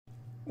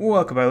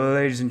Welcome back,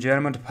 ladies and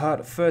gentlemen, to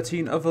part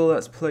 13 of the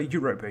Let's Play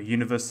Europa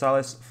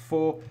Universalis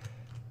for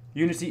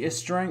Unity is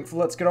Strength.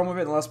 Let's get on with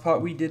it. The last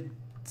part we did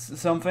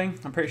something.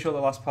 I'm pretty sure the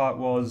last part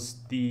was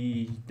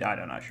the... I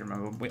don't actually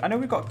remember. I know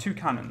we've got two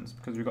cannons,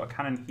 because we've got a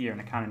cannon here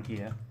and a cannon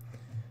here.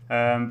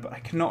 But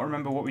I cannot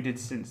remember what we did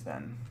since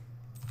then.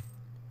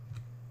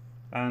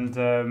 And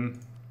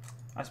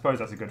I suppose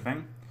that's a good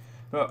thing.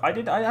 But I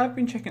did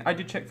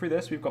check through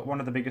this. We've got one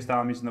of the biggest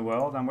armies in the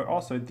world, and we're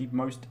also the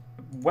most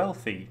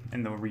wealthy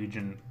in the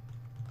region.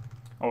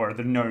 Or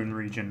the known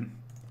region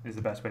is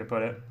the best way to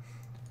put it.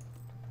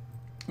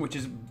 Which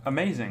is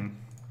amazing.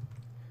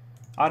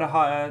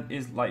 Adahaya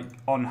is like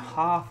on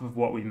half of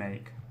what we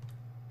make.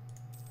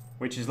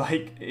 Which is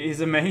like, is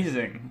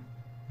amazing.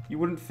 You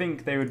wouldn't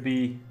think they would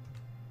be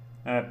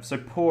so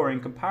poor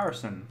in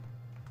comparison.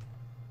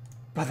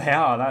 But they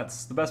are,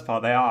 that's the best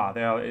part, they are.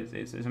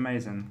 It's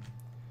amazing.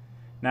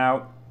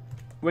 Now,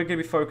 we're going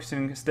to be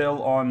focusing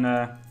still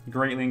on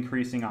greatly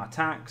increasing our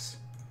tax,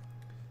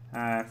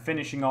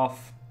 finishing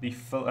off the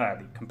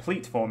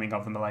complete forming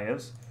of the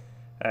Malayas,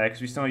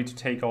 because we still need to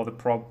take all the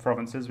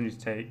provinces. We need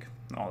to take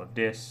all of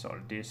this,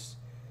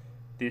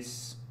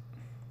 this,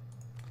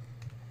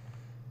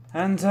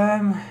 and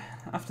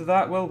after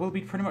that, well, we'll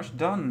be pretty much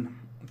done.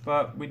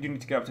 But we do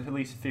need to get up to at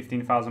least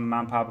 15,000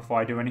 manpower before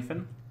I do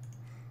anything.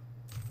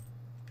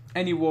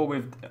 Any war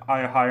with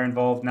higher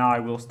involved now, I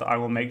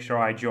will make sure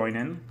I join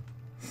in,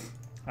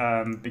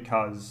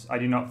 because I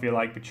do not feel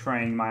like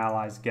betraying my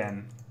allies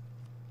again.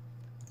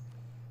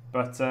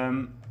 But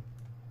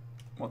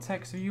what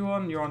text are you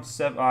on? You're on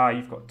 7. Ah,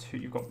 you've got 2.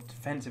 You've got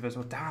defensive as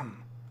well.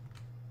 Damn.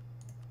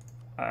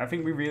 I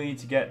think we really need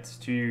to get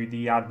to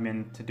the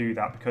admin to do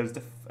that, because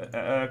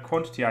the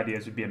quantity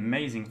ideas would be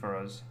amazing for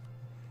us.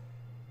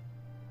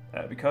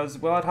 Because,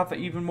 well, I'd have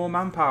even more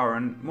manpower,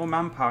 and more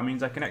manpower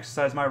means I can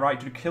exercise my right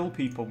to kill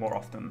people more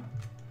often.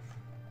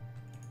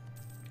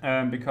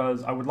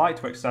 Because I would like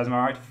to exercise my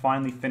right to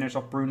finally finish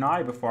off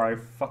Brunei before I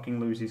fucking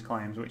lose these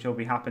claims, which will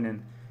be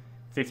happening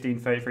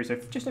 1533, so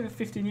just over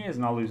 15 years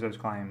and I'll lose those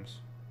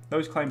claims.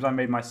 Those claims I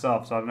made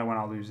myself, so I don't know when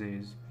I'll lose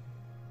these.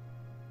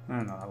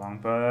 Not that long,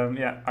 but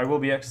yeah, I will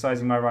be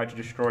exercising my right to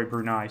destroy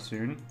Brunei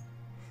soon.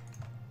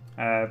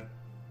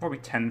 Probably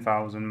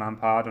 10,000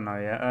 manpower, I don't know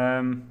yet.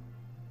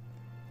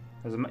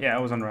 Yeah, I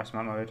was on rest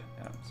mode.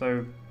 Yeah.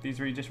 So these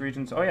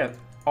regions. Oh yeah,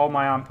 all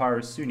my empire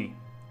is Sunni.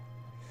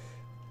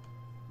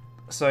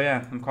 So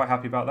yeah, I'm quite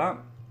happy about that.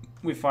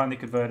 We finally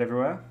converted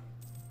everywhere.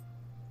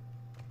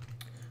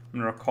 I'm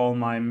gonna recall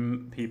my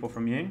people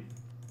from you.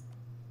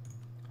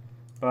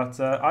 But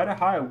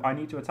Adahaya, I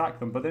need to attack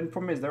them. But then the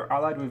problem is they're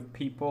allied with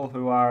people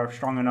who are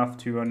strong enough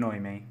to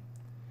annoy me,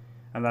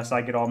 unless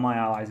I get all my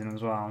allies in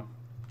as well.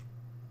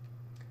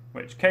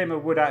 Which Kama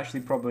would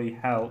actually probably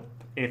help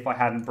if I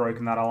hadn't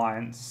broken that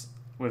alliance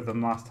with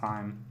them last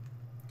time.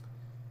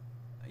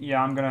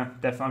 Yeah, I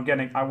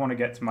want to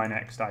get to my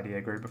next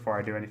idea group before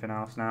I do anything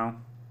else now.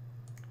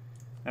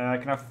 I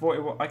can have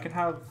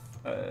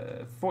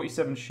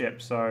 47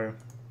 ships, so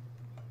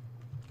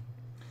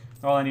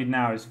all I need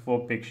now is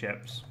 4 big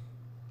ships.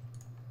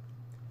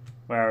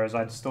 Whereas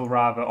I'd still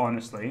rather,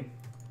 honestly,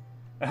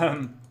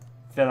 fill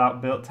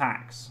out built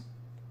tax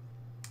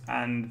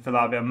and fill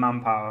out a bit of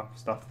manpower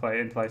stuff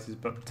in places,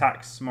 but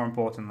tax more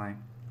importantly.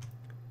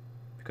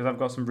 Because I've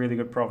got some really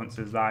good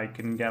provinces that I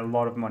can get a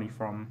lot of money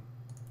from.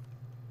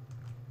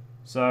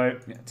 So,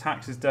 yeah,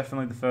 tax is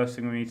definitely the first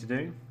thing we need to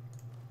do.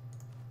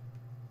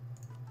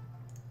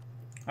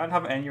 I don't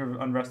have any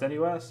unrest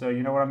anywhere, so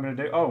you know what I'm going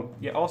to do? Oh,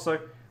 yeah, also,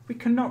 we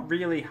cannot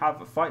really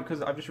have a fight,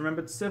 because I've just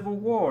remembered civil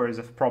war is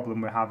a problem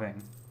we're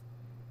having.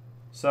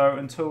 So,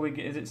 until we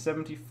get, is it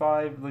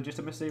 75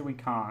 legitimacy? We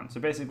can't. So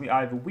basically,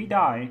 either we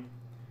die,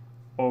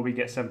 or we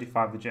get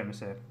 75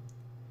 legitimacy.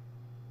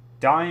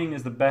 Dying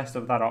is the best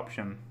of that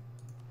option.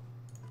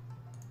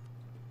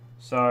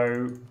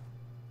 So,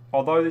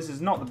 although this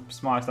is not the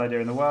smartest idea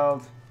in the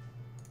world,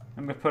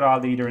 I'm going to put our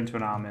leader into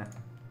an army.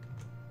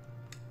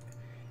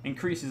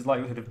 Increases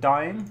likelihood of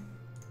dying,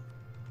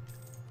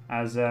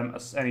 as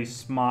any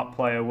smart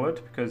player would,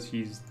 because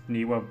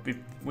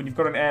when you've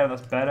got an heir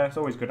that's better, it's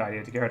always a good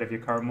idea to get rid of your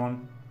current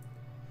one.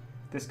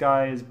 This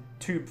guy is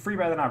 3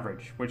 better than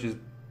average, which is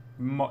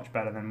much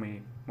better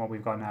than what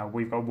we've got now.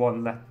 We've got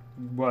 1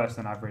 worse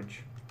than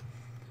average.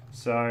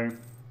 So,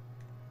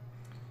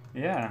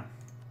 yeah.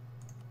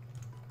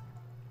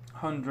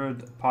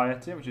 100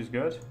 piety, which is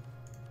good.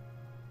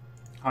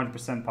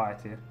 100%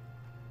 piety.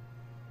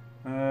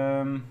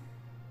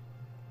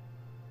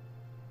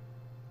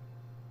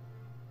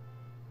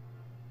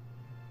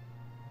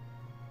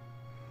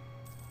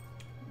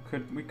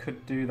 We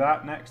could do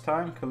that next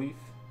time,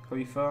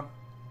 Khalifa.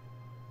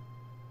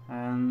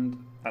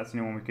 And that's the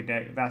only one we could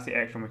get. That's the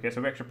extra one we get.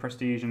 So extra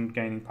prestige and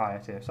gaining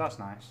piety. So that's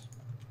nice.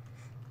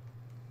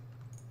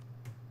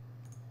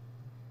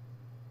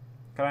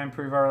 Can I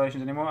improve our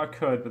relations anymore? I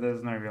could, but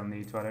there's no real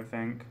need to, I don't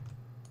think.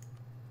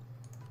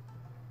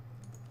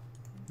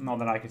 Not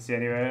that I could see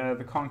anyway.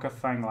 The Conquer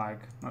Fanglag.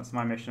 That's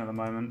my mission at the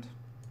moment.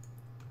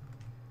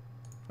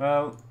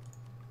 Well,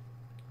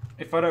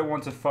 if I don't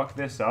want to fuck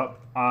this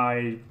up,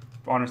 I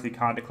honestly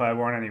can't declare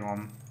war on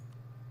anyone.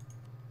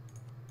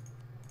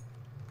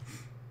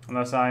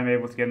 Unless I am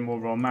able to get more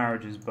royal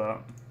marriages,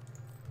 but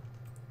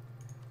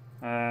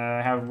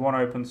I have one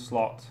open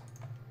slot.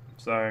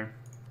 So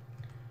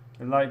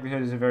the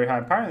likelihood is very high.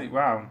 Apparently,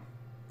 wow,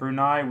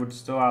 Brunei would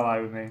still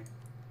ally with me.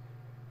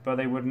 But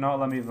they would not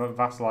let me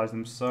vassalize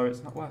them, so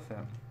it's not worth it.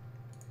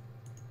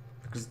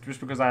 Just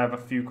because I have a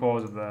few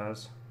cores of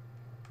theirs.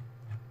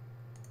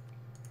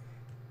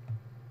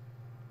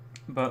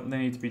 But they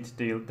need to be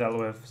dealt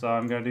with, so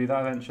I'm going to do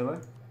that eventually.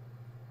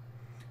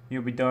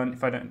 You'll be done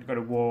if I don't go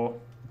to war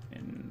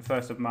in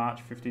 1st of March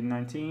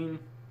 1519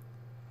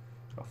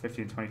 or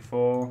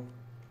 1524.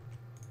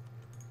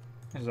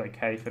 This is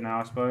okay for now,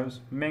 I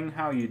suppose. Ming,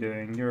 how are you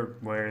doing? You're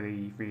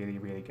really, really,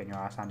 really getting your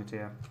ass handed to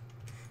you.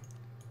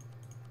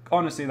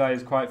 Honestly, that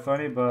is quite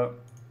funny, but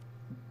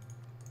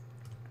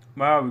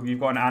well, you've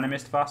got an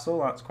animist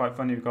vassal. That's quite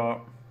funny. You've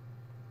got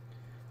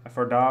a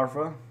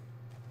Fordarva.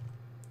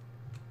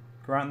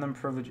 Grant them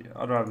privilege.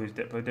 I'd rather lose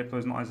Diplo. Diplo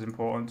is not as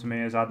important to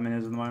me as admin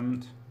is at the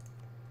moment.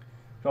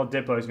 All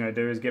Diplo is going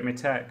to do is get me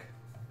tech.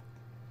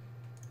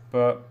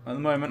 But at the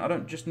moment, I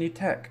don't just need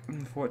tech,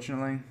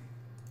 unfortunately.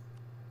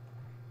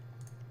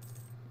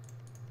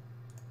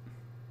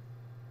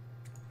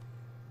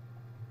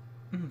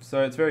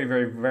 So it's very,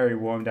 very, very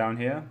warm down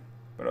here.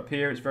 But up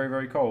here, it's very,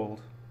 very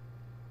cold.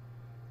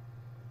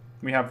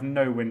 We have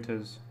no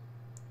winters.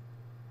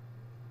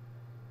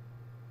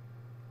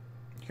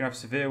 You can have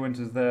severe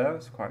winters there.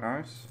 That's quite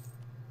nice.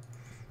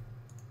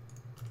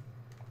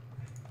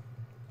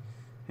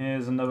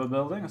 Here's another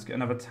building. Let's get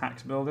another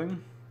tax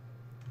building.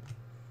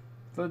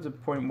 Loads of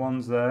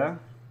 0.1s there.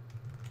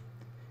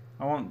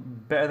 I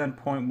want better than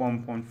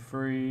 0.1,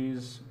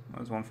 0.3s.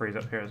 There's 1.3s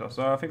up here as well.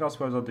 So I think I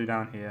suppose I'll do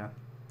down here.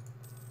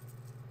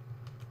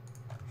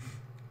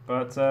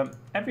 But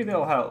every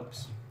little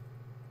helps.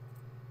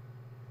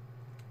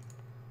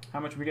 How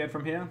much are we getting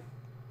from here?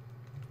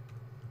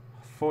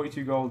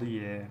 42 gold a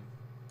year.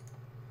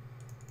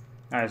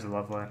 That is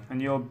lovely.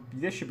 And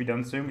this should be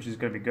done soon, which is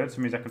going to be good. So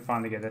it means I can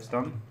finally get this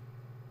done.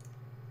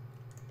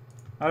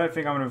 I don't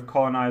think I'm going to have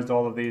colonised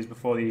all of these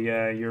before the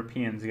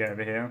Europeans get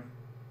over here.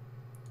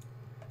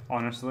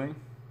 Honestly.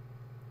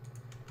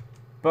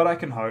 But I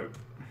can hope.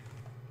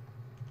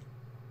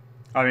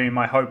 I mean,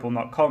 my hope will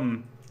not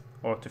come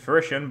or to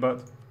fruition,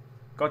 but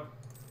god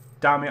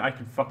damn it, I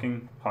can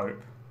fucking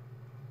hope.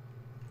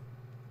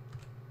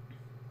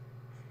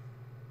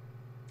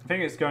 I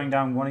think it's going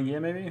down one a year,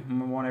 maybe?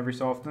 One every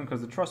so often, because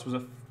the trust was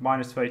a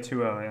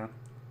 -32 earlier.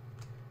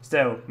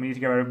 Still, we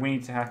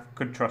need to have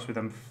good trust with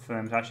them for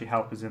them to actually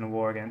help us in a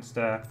war against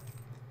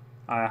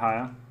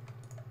Ayahaya.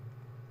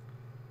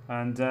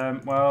 And,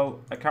 well,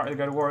 I can't really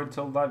go to war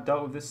until I've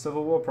dealt with this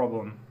civil war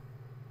problem.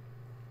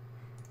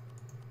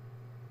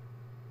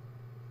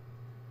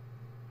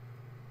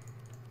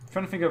 I'm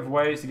trying to think of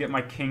ways to get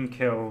my king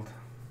killed.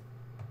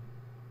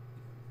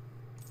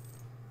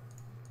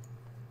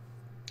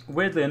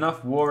 Weirdly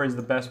enough, war is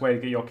the best way to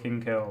get your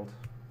king killed.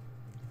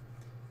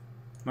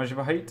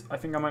 Majapahit, I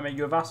think I might make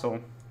you a vassal.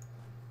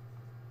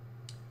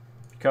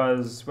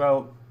 Because,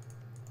 well,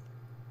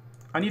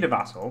 I need a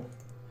vassal.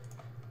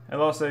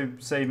 It'll also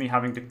save me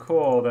having to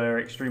core their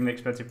extremely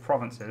expensive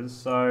provinces,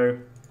 so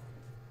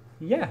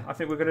yeah, I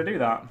think we're going to do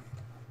that.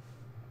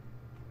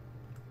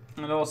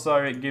 And also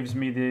it gives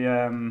me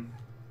the,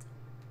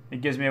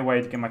 it gives me a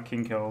way to get my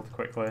king killed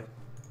quickly.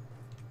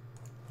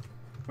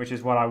 Which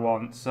is what I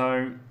want,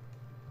 so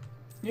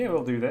yeah,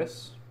 we'll do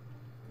this.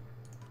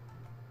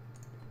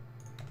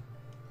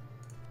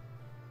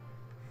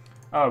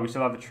 Oh, we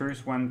still have a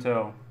truce when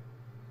till?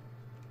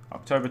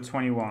 October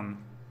 21.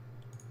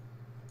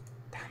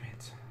 Damn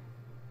it.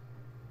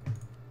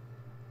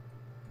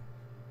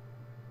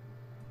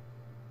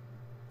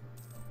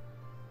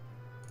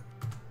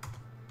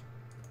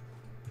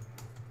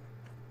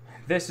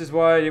 This is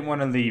why I didn't want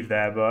to leave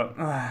there, but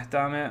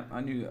damn it. I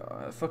knew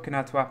it fucking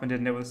had to happen,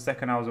 didn't it? With the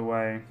second I was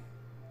away.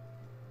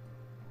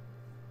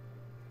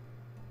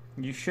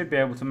 You should be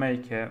able to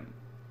make it.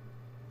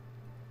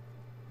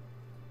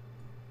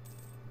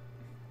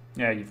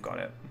 Yeah, you've got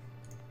it.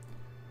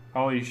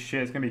 Holy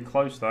shit, it's going to be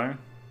close though.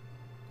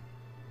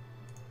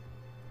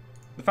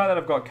 The fact that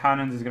I've got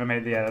cannons is going to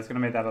make that's going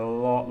to make that a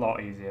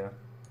lot easier.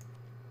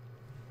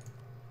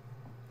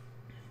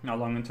 Not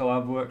long until I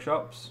have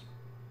workshops.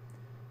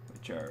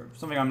 Which are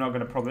something I'm not going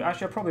to probably...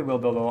 Actually, I probably will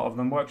build a lot of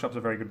them. Workshops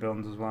are very good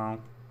buildings as well.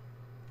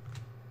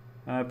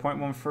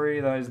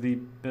 0.13, that is the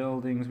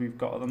buildings we've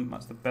got them.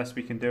 That's the best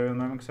we can do at the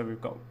moment. So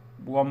we've got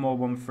one more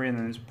 1.3 and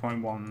then it's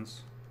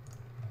 0.1s.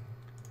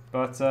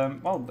 But,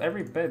 well,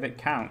 every bit of it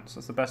counts.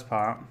 That's the best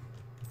part.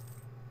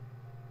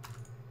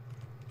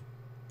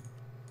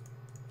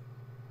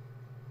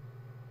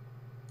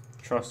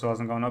 Trust still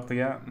hasn't gone up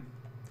yet.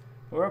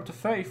 But we're up to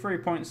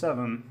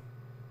 33.7.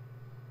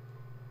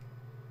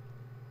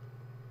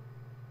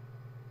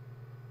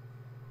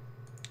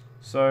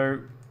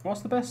 So,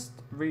 what's the best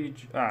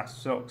region?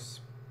 Silk's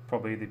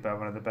probably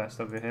one of the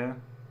best over here.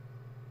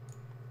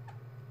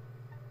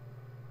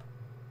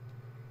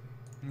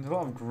 There's a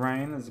lot of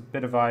grain, there's a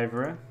bit of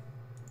ivory.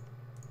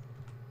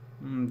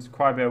 There's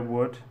quite a bit of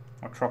wood,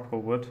 or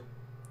tropical wood.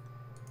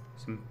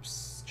 Some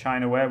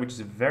China ware, which is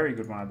a very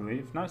good one, I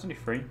believe. No, it's only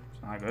 3.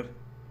 It's not that good.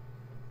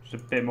 Just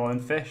a bit more than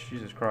fish.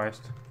 Jesus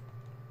Christ.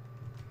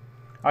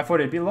 I thought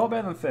it'd be a lot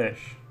better than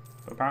fish,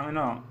 but apparently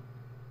not.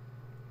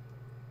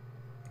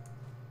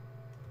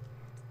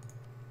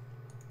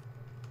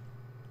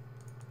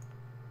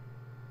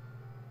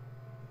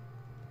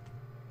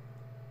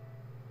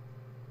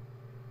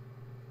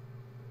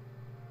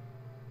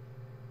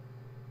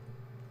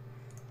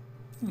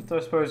 So I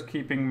suppose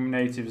keeping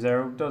natives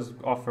there does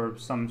offer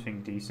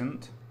something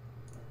decent,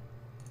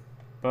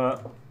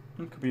 but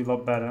it could be a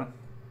lot better.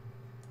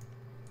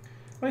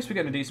 At least we're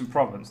getting a decent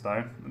province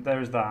though,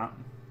 there is that.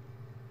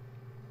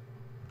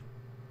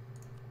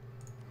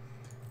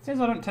 Since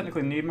I don't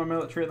technically need my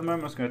military at the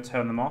moment, I'm just going to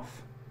turn them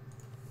off.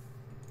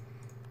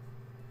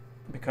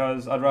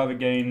 Because I'd rather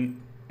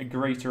gain a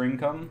greater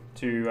income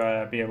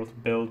to be able to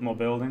build more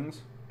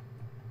buildings.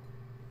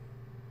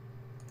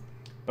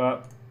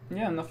 But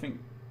yeah, nothing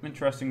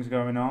interesting's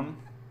going on.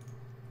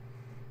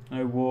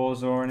 No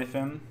wars or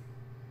anything.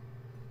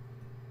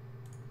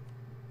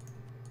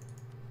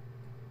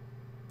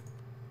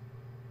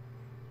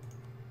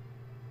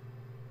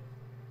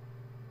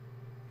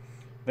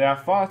 They are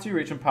far too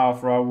rich and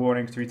powerful for our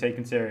warnings to be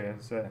taken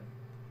serious.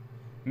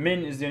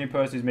 Min is the only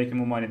person who's making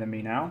more money than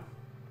me now.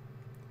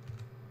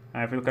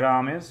 If we look at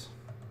armies,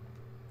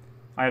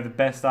 I have the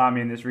best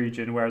army in this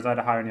region, whereas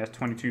Idaho only has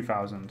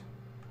 22,000.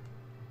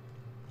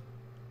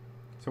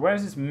 So where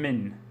is this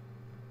Min?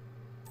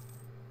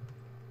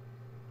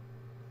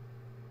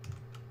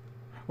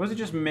 Was it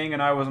just Ming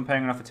and I wasn't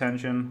paying enough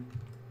attention?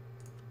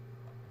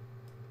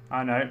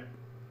 I know.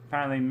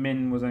 Apparently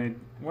Min was only...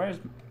 Where's...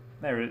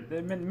 There it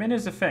is. Min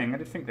is a thing. I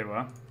didn't think they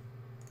were.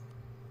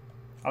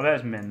 Oh,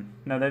 there's Min.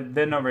 No,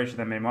 they're not richer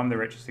than me. I'm the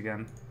richest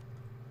again.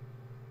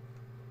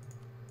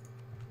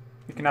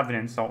 You can have an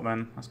insult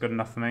then. That's good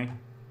enough for me.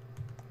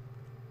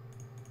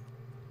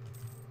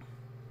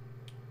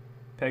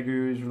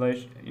 Pegu's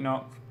relation... You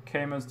know,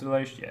 Kama's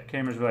relation... Yeah,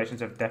 Kama's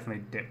relations have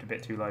definitely dipped a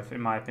bit too low, in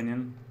my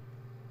opinion.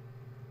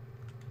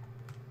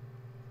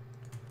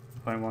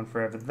 0.13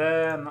 over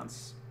there, and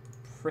that's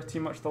pretty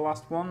much the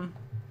last one.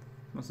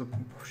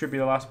 Should be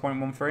the last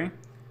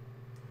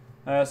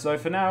 0.13. So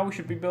for now, we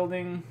should be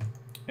building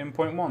in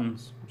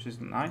 0.1s, which is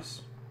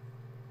nice.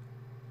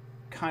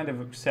 Kind of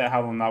upset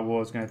how long that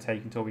war is going to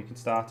take until we can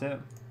start it.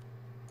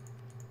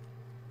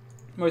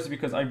 Mostly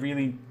because I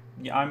really,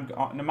 yeah,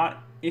 no matter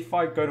if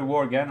I go to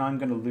war again, I'm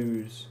going to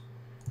lose.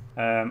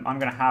 I'm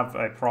going to have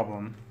a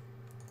problem.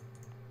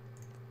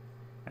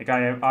 Like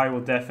I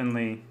will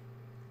definitely.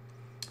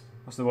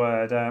 What's the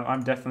word?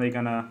 I'm definitely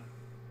going to.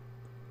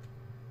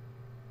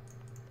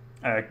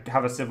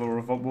 Have a civil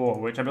war,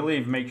 which I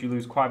believe makes you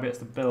lose quite a bit of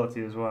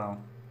stability as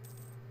well.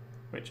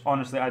 Which,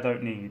 honestly, I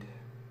don't need.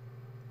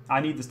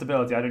 I need the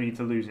stability, I don't need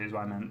to lose it, is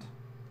what I meant.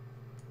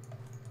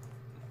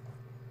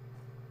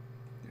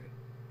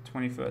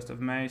 21st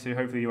of May, so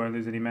hopefully you won't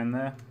lose any men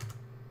there.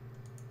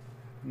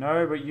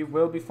 No, but you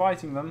will be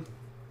fighting them.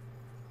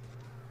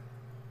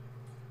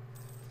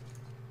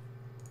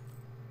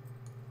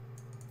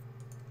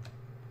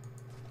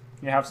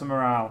 You have some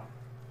morale.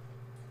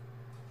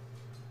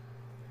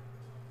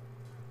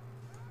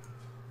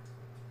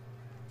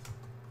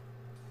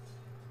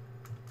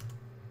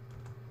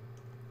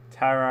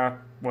 Tara,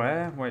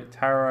 where? Wait,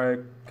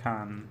 Tara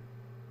Khan.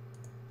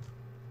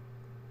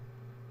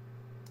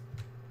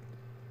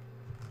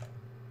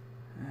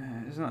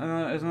 Isn't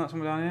that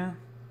somewhere down here?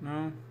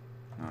 No?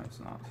 No,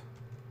 it's not.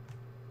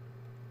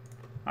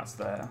 That's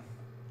there.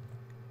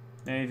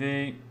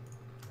 Navy.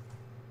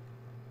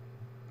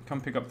 Come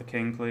pick up the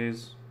king,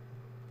 please.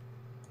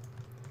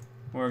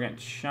 War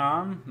against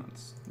Sham.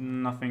 That's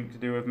nothing to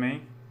do with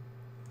me.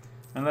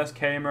 Unless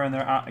Kama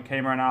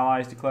and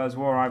allies declares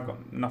war, I've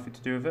got nothing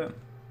to do with it.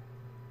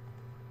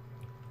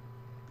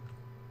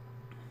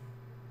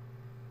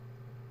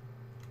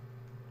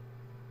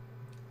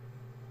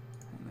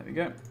 There we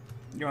go.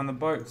 You're on the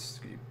boats.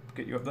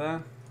 Get you up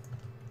there.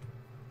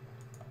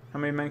 How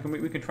many men can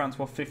we can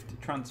transport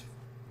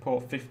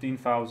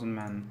 15,000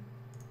 men.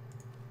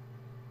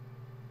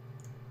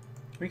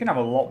 We can have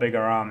a lot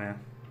bigger army. At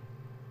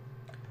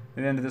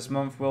the end of this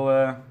month,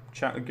 we'll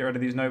get rid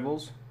of these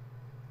nobles.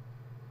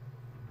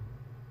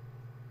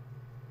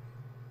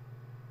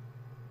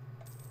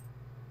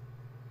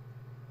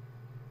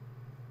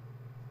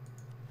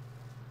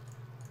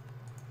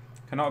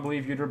 Cannot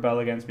believe you'd rebel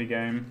against me,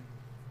 game.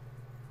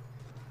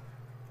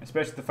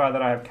 Especially the fact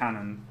that I have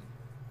cannon.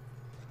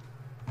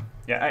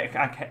 Yeah,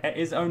 it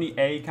is only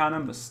a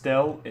cannon, but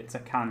still, it's a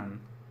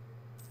cannon.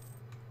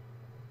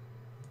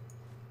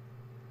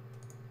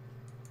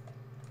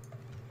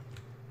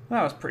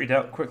 That was pretty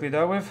quickly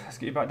dealt with. Let's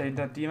get you back to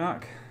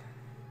DMAC.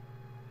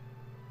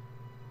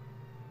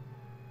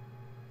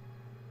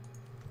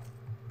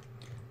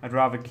 I'd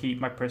rather keep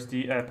my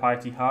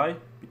piety high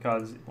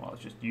because, well,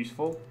 it's just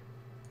useful.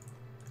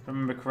 If I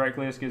remember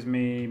correctly, this gives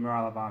me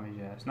morale of armies,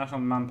 yes.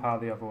 National manpower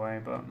the other way,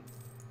 but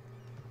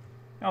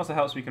it also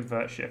helps me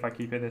convert shit if I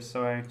keep it this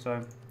way, so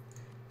it's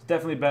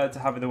definitely better to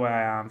have it the way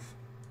I have.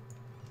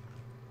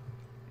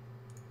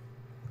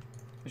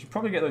 I should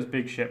probably get those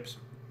big ships,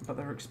 but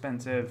they're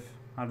expensive.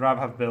 I'd rather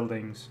have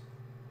buildings.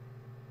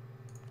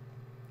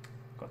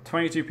 Got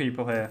 22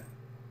 people here.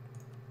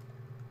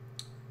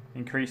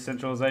 Increased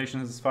centralization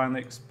has finally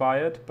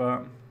expired,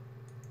 but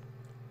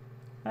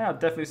yeah, I'd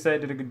definitely say I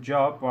did a good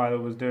job while I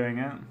was doing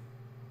it.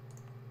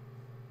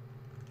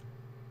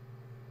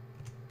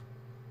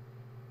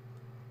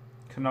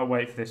 Cannot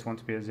wait for this one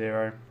to be a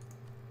 0.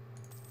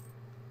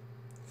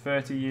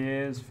 30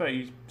 years,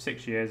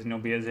 36 years, and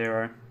it'll be a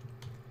 0.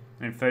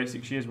 And in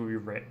 36 years, we'll be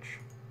rich.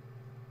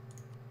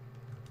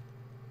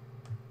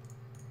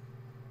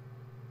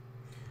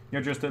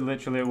 You're just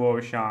literally at war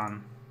with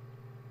Shan.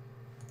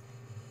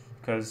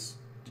 Because,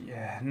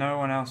 yeah, no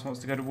one else wants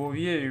to go to war with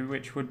you,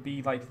 which would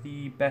be like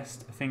the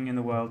best thing in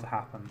the world to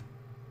happen.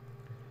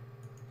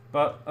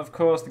 But, of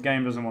course, the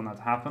game doesn't want that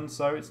to happen,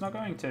 so it's not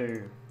going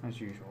to,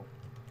 as usual.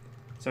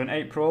 So in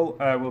April,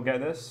 we'll get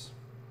this.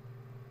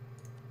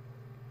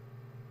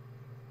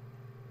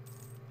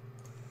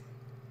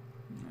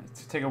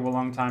 It's taken a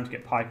long time to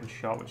get pike and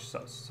shot, which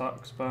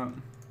sucks, but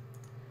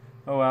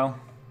oh well.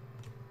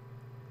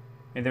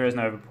 Yeah, there is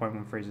no over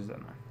 0.1 freezers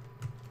then, though.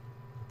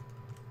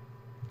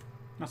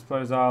 I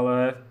suppose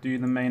I'll do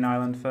the main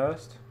island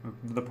first,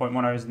 the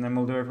 0.10s, and then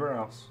we'll do everywhere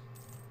else.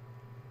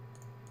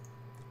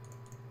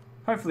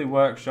 Hopefully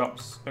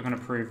workshops are going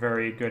to prove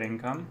very good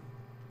income.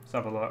 Let's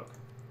have a look.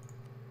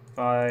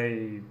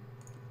 By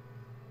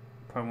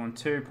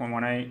 0.12,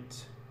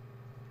 0.18.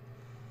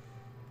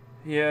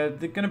 Yeah,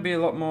 they're going to be a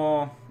lot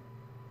more...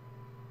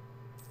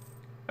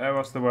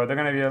 what's the word? They're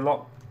going to be a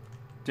lot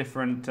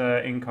different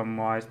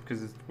income-wise,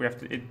 because we have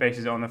to. It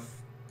bases it on the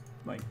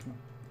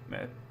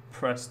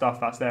stuff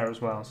that's there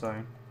as well.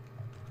 So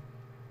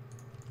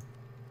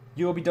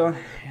you'll be done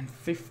in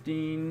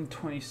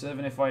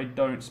 1527 if I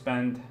don't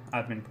spend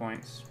admin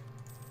points.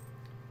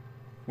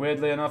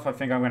 Weirdly enough, I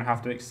think I'm going to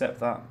have to accept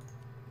that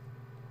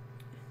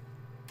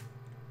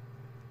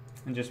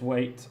and just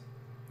wait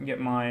and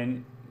get my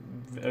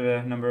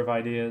number of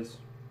ideas.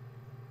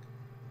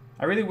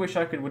 I really wish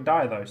I would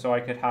die though, so I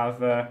could have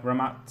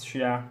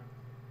Ramatshia,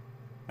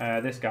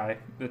 this guy,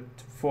 the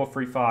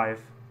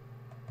 435.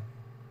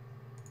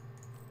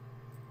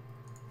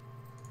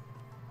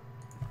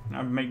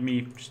 That would make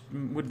me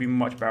would be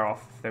much better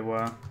off if they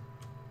were.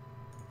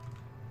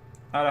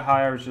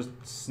 Adahaya is just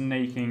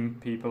snaking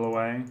people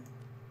away.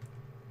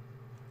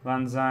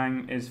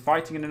 Lanzang is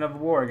fighting in another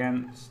war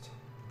against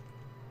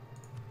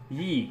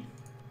Yi,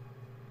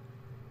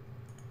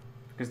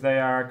 because they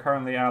are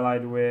currently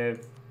allied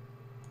with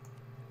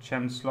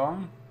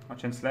Chenslong or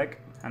Chensleg,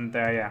 and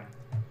yeah.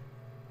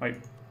 Wait.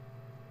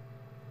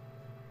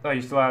 Oh,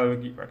 you still allied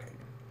with Yi. Okay.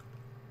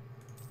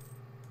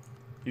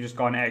 You just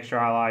got an extra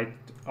ally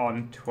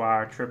onto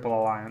our triple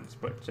alliance,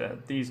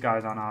 but these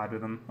guys aren't allied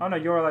with them. Oh no,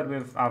 you're allied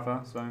with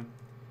Ava, so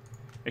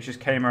it's just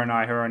Kamer and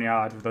I who are only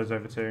allied with those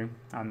over two,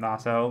 and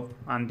ourselves,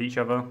 and each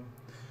other.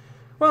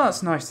 Well,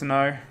 that's nice to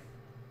know.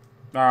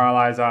 Our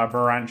allies are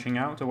branching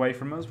out away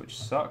from us, which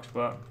sucks,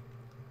 but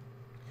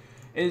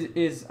it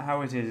is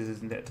how it is,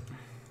 isn't it?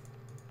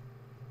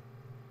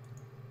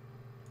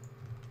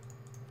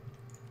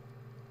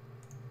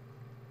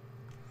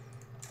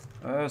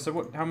 So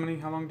what? How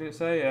long did it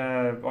say?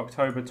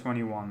 October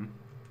 21.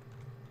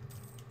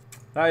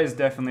 That is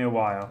definitely a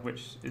while,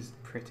 which is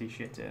pretty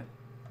shitty.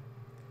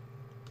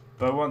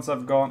 But once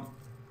I've got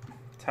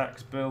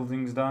tax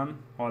buildings done,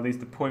 or at least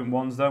the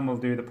 0.1s done, we'll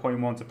do the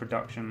 0.1 to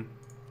production.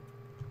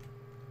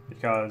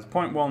 Because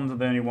 0.1s are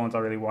the only ones I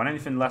really want.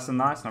 Anything less than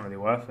that, it's not really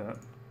worth it.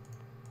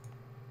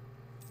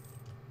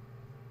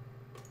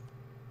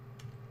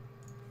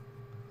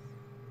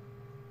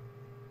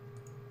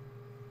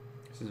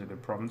 This is a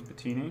good province,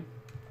 Bettini.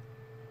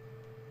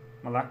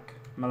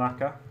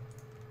 Malacca.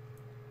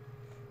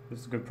 This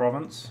is a good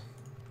province.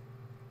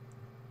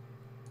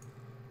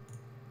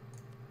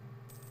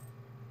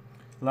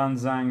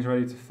 Lanzang's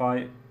ready to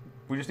fight.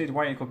 We just need to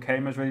wait until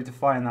Kamer's ready to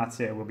fight, and that's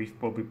it. We'll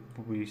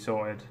be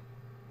sorted.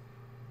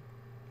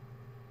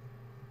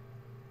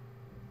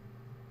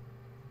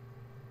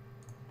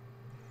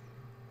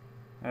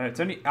 It's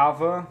only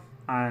Alva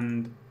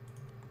and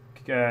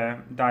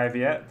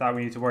Diaviet that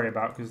we need to worry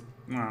about, because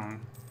well,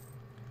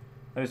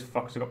 those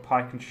fuckers have got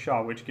pike and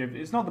shot, which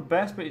it's not the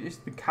best, but it's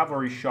the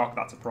cavalry shock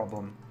that's a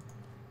problem.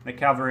 The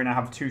cavalry now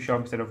have 2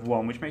 shock instead of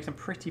 1, which makes them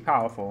pretty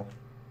powerful.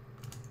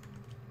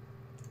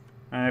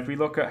 If we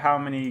look at how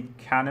many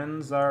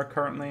cannons are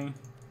currently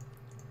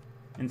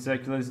in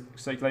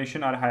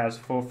circulation, Adahai has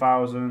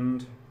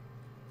 4,000.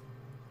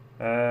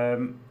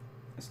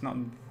 It's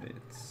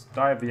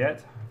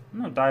Diaviet.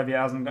 No, Diaviet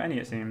hasn't got any,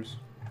 it seems.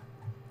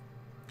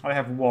 I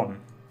have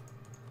 1.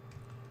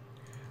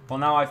 Well,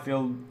 now don't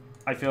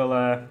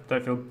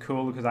feel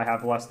cool because I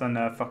have less than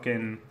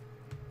fucking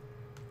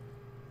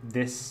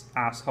this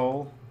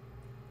asshole.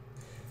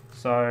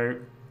 So,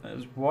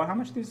 what? How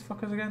much are these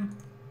fuckers again?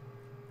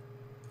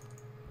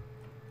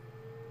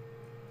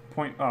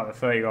 Oh, the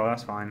 30 gold,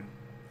 that's fine.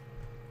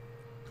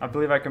 I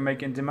believe I can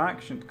make it into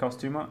max. Shouldn't cost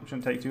too much.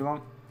 Shouldn't take too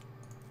long.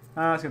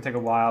 It's going to take a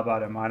while, but I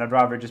don't mind. I'd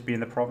rather it just be in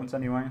the province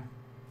anyway.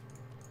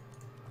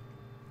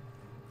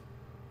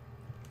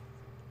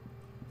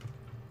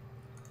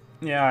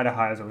 Yeah,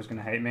 Ida is always going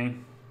to hate me.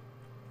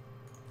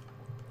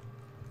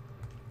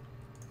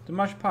 Do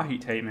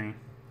Majapahit hate me?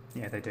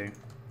 Yeah, they do.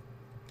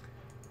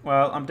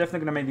 Well, I'm definitely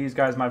going to make these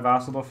guys my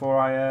vassal before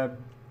I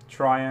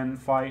try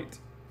and fight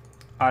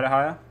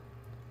Ida.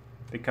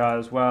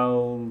 Because,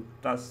 well,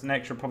 that's an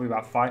extra probably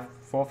about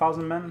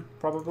 4,000 men,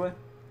 probably.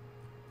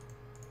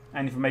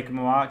 And if we make them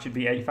a march, it'd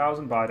be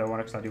 8,000, but I don't want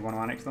to because I do want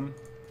to annex them.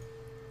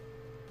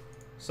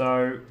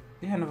 So,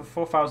 yeah, another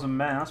 4,000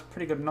 men, that's a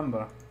pretty good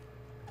number.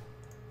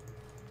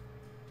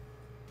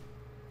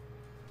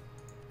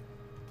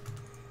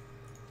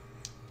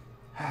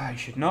 I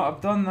should not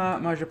have done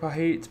that,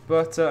 Majapahit,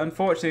 but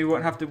unfortunately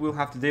we'll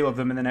have to deal with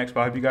them in the next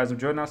part. I hope you guys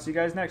enjoyed, and I'll see you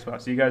guys next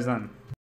part. See you guys then.